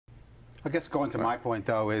I guess going to my point,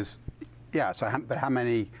 though, is, yeah, so but how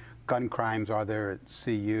many gun crimes are there at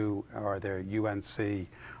CU? Are there at UNC?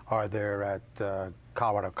 Are there at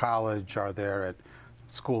Colorado College? Are there at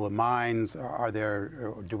School of Mines?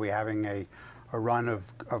 Do we having a run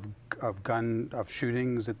of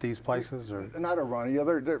shootings at these places? Or? Not a run. Yeah,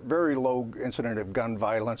 they're very low incident of gun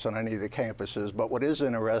violence on any of the campuses. But what is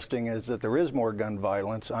interesting is that there is more gun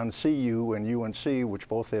violence on CU and UNC, which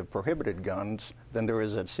both have prohibited guns, than there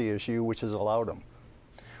is at CSU, which has allowed them.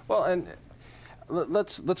 Well, and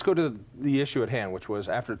let's go to the issue at hand, which was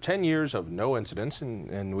after 10 years of no incidents,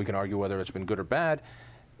 and we can argue whether it's been good or bad,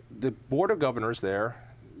 the Board of Governors there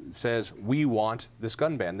says we want this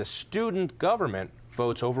gun ban. The student government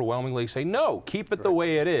votes overwhelmingly say no, keep it the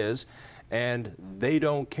way it is, and they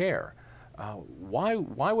don't care. Why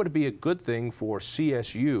would it be a good thing for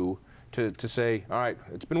CSU to say, all right,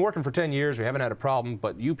 it's been working for 10 years, we haven't had a problem,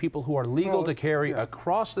 but you people who are legal to carry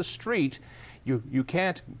across the street, you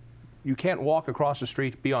can't walk across the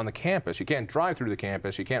street beyond the campus. You can't drive through the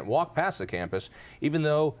campus. You can't walk past the campus, even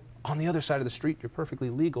though on the other side of the street you're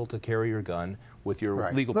perfectly legal to carry your gun with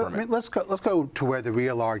your legal permit. I mean, let's go to where the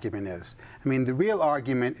real argument is. I mean, the real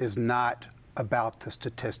argument is not about the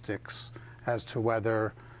statistics as to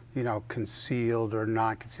whether, you know, concealed or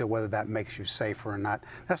non-concealed, whether that makes you safer or not.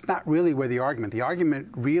 That's not really where the argument. The argument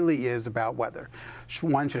really is about whether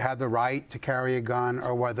one should have the right to carry a gun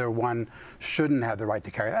or whether one shouldn't have the right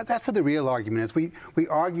to carry. That's what the real argument is. We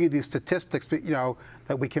argue these statistics, but, you know,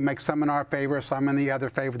 that we can make some in our favor, some in the other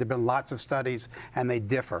favor. There've been lots of studies, and they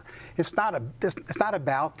differ. It's not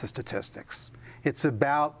about the statistics. It's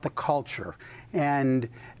about the culture, and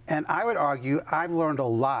I would argue I've learned a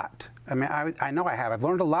lot. I mean, I know I have. I've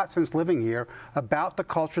learned a lot since living here about the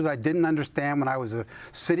culture that I didn't understand when I was a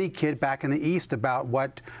city kid back in the East, about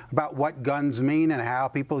what guns mean and how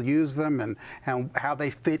people use them and how they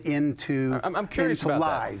fit into I'm curious about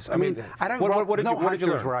lives. That. I mean, I don't what did no you hunters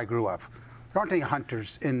learn? where I grew up. There aren't any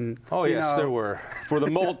hunters in. Oh yes, there were for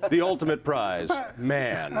the ultimate prize,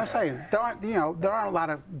 man. I'm saying there aren't a lot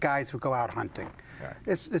of guys who go out hunting. Right.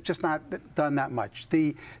 It's just not done that much.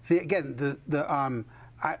 When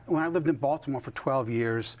I lived in Baltimore for 12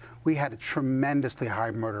 years, we had a tremendously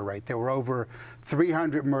high murder rate. There were over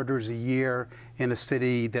 300 murders a year in a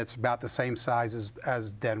city that's about the same size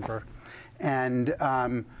as Denver. And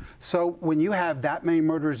so when you have that many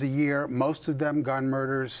murders a year, most of them gun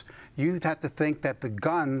murders, you have to think that the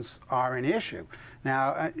guns are an issue.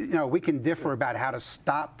 Now, you know, we can differ about how to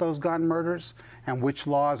stop those gun murders and which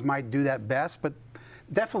laws might do that best, but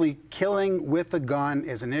definitely killing with a gun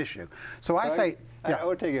is an issue. So I say... Yeah. I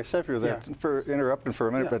would take exception to that, for interrupting for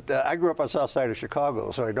a minute, but I grew up on the south side of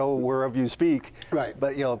Chicago, so I know whereof you speak. Right.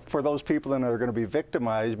 But, you know, for those people that are going to be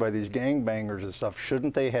victimized by these gangbangers and stuff,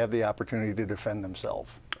 shouldn't they have the opportunity to defend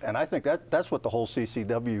themselves? And I think that's what the whole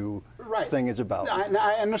CCW thing is about.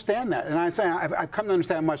 I understand that, and I've come to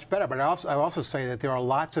understand much better. But I also say that there are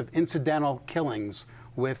lots of incidental killings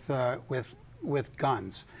with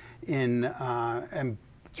guns in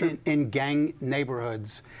gang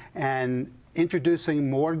neighborhoods, and introducing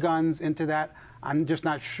more guns into that, I'm just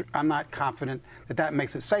not sure, I'm not confident that that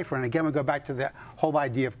makes it safer. And again, we go back to the whole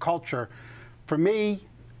idea of culture. For me,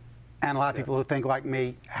 and a lot of people who think like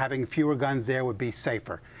me, having fewer guns there would be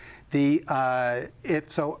safer. So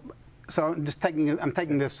I'm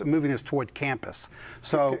just moving this toward campus.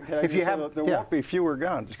 So if you have, there won't be fewer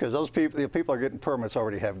guns because the people are getting permits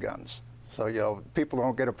already have guns. So, you know, people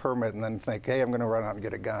don't get a permit and then think, hey, I'm going to run out and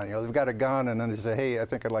get a gun. You know, they've got a gun and then they say, hey, I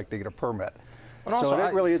think I'd like to get a permit. And also, so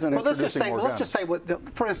that really isn't introducing more guns. Let's just say,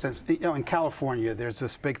 for instance, you know, in California, there's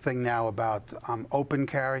this big thing now about open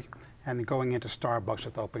carry and going into Starbucks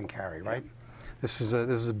with open carry, right? This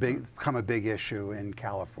is become a big issue in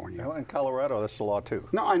California. Well, in Colorado, that's the law too.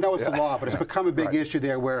 No, I know it's the law, but it's become a big issue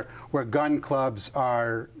there, where gun groups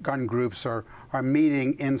are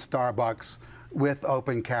meeting in Starbucks with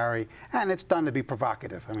open carry, and it's done to be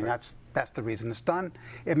provocative. I mean, that's the reason it's done.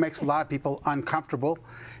 It makes a lot of people uncomfortable,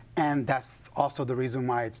 and that's also the reason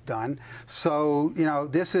why it's done. So, you know,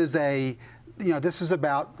 this is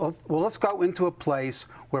about, let's go into a place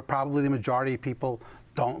where probably the majority of people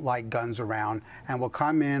don't like guns around, and will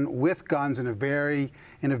come in with guns in a very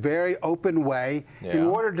open way, in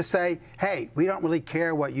order to say, hey, we don't really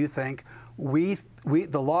care what you think.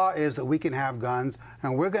 The law is that we can have guns,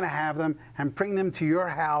 and we're going to have them and bring them to your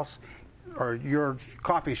house or your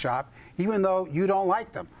coffee shop, even though you don't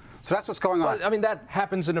like them. So that's what's going on. Well, I mean, that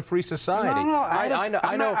happens in a free society. No,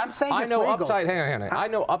 I'm saying it's know legal. uptight. Hang on. I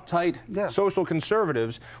know uptight social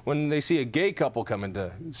conservatives, when they see a gay couple come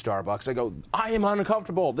into Starbucks, they go, "I am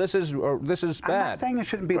uncomfortable. This is bad." I'm not saying it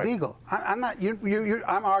shouldn't be legal. I'm not.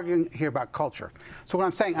 I'm arguing here about culture. So what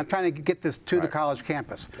I'm saying, I'm trying to get this to the college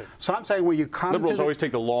campus. So I'm saying when you come, liberals always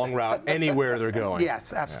take the long route anywhere they're going.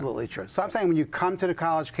 Yes, absolutely true. So I'm saying when you come to the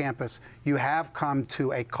college campus, you have come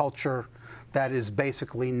to a culture that is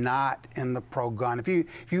basically not in the pro-gun. If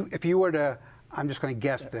you were to, I'm just going to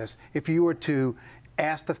guess this, if you were to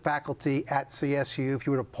ask the faculty at CSU, if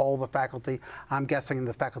you were to poll the faculty, I'm guessing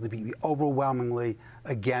the faculty would be overwhelmingly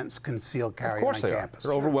against concealed carry on campus. Of course they are.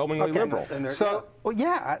 They're overwhelmingly liberal. So, well,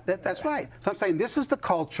 yeah, that's right. So I'm saying this is the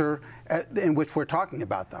culture in which we're talking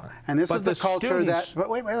about, though. And this is the culture that, but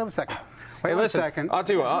wait a second. Wait a second. I'll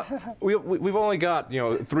tell you what, we've only got, a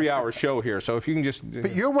 3-hour show here, so if you can just...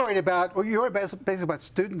 But you're worried about, you're basically about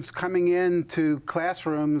students coming into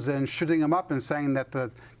classrooms and shooting them up and saying that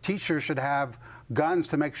the teacher should have guns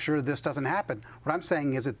to make sure this doesn't happen. What I'm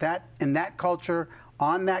saying is that in that culture,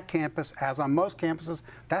 on that campus, as on most campuses,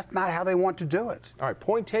 that's not how they want to do it. All right,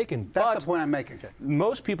 point taken. That's the point I'm making.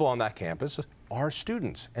 Most people on that campus are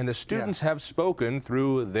students, and the students have spoken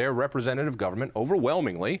through their representative government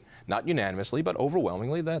overwhelmingly, not unanimously, but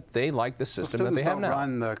overwhelmingly, that they like the system that they have now. Students don't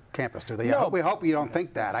run the campus, do they? No. We hope you don't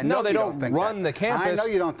think that. I know they you don't think run that. the campus. I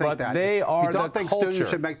know you don't think but that. They are you don't the think culture. Students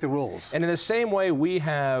should make the rules. And in the same way, we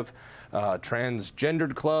have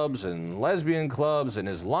transgendered clubs and lesbian clubs and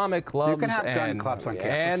Islamic clubs. You can have gun clubs on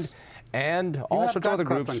campus. And all sorts of other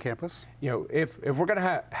groups on campus. If we're going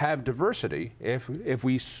to have diversity, if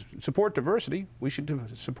we support diversity, we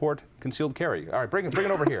should support concealed carry. All right, bring it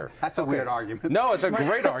over here. That's a weird argument. No, it's a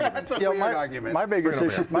great argument. That's a weird argument. My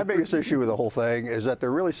biggest issue with the whole thing is that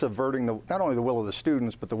they're really subverting not only the will of the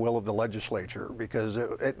students, but the will of the legislature, because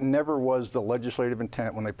it never was the legislative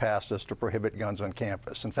intent when they passed this to prohibit guns on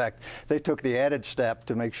campus. In fact, they took the added step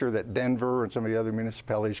to make sure that Denver and some of the other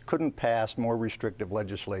municipalities couldn't pass more restrictive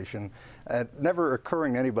legislation. Never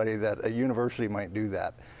occurring to anybody that a university might do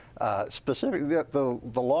that. Specifically,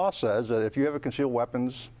 the law says that if you have a concealed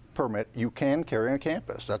weapons permit, you can carry on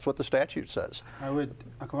campus. That's what the statute says. I'm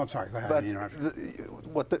sorry, go ahead.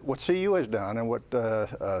 But what CU has done and what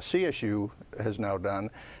CSU has now done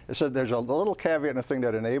is that there's a little caveat in the thing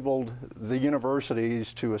that enabled the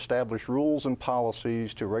universities to establish rules and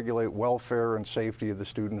policies to regulate welfare and safety of the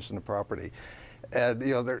students and the property. And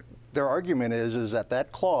their argument is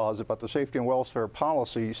that clause about the safety and welfare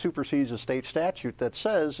policy supersedes a state statute that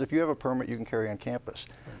says if you have a permit, you can carry on campus.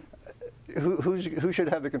 Who should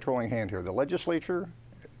have the controlling hand here? The legislature,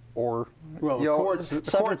 or the courts,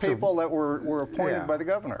 seven people that were appointed by the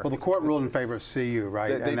governor? Well, the court ruled in favor of CU,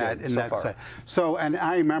 right? They did. So, and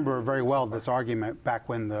I remember very well this argument back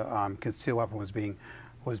when the concealed weapon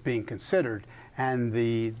was being considered. And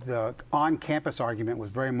the on-campus argument was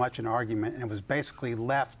very much an argument, and it was basically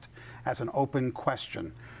left as an open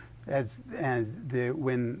question. When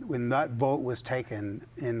that vote was taken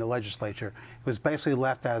in the legislature, it was basically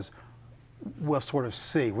left as, we'll sort of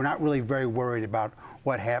see. We're not really very worried about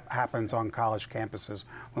what happens on college campuses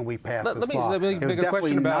when we pass this law. Let me make a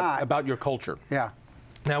question about your culture. Yeah.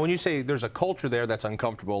 Now, when you say there's a culture there that's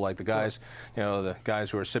uncomfortable, like the guys, the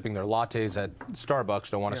guys who are sipping their lattes at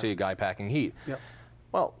Starbucks don't want to see a guy packing heat. Yep.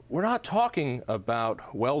 Well, we're not talking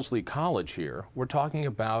about Wellesley College here. We're talking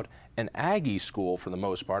about an Aggie school for the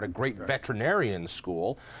most part, a great veterinarian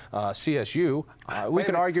school, CSU. We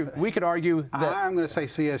could argue that I'm going to say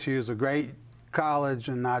CSU is a great college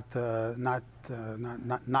and not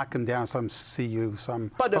knock him down some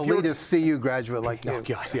elitist CU graduate like you. Oh,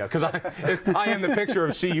 God, yeah, because I am the picture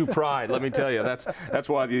of CU pride. Let me tell you, that's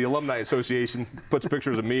why the Alumni Association puts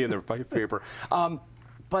pictures of me in their paper.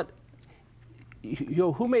 But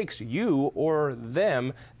who makes you or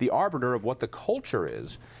them the arbiter of what the culture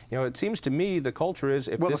is? It seems to me the culture is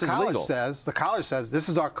if this is legal. The college says this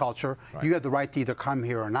is our culture. Right. You have the right to either come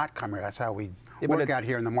here or not come here. That's how we work out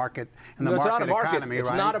here in the market. It's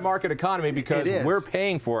not a market economy because we're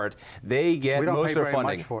paying for it. They get most of their funding. We don't pay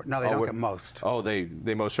very much for it. No, they don't get most. Oh, they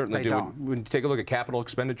most certainly do. When you take a look at capital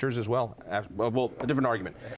expenditures as well. Well, a different argument.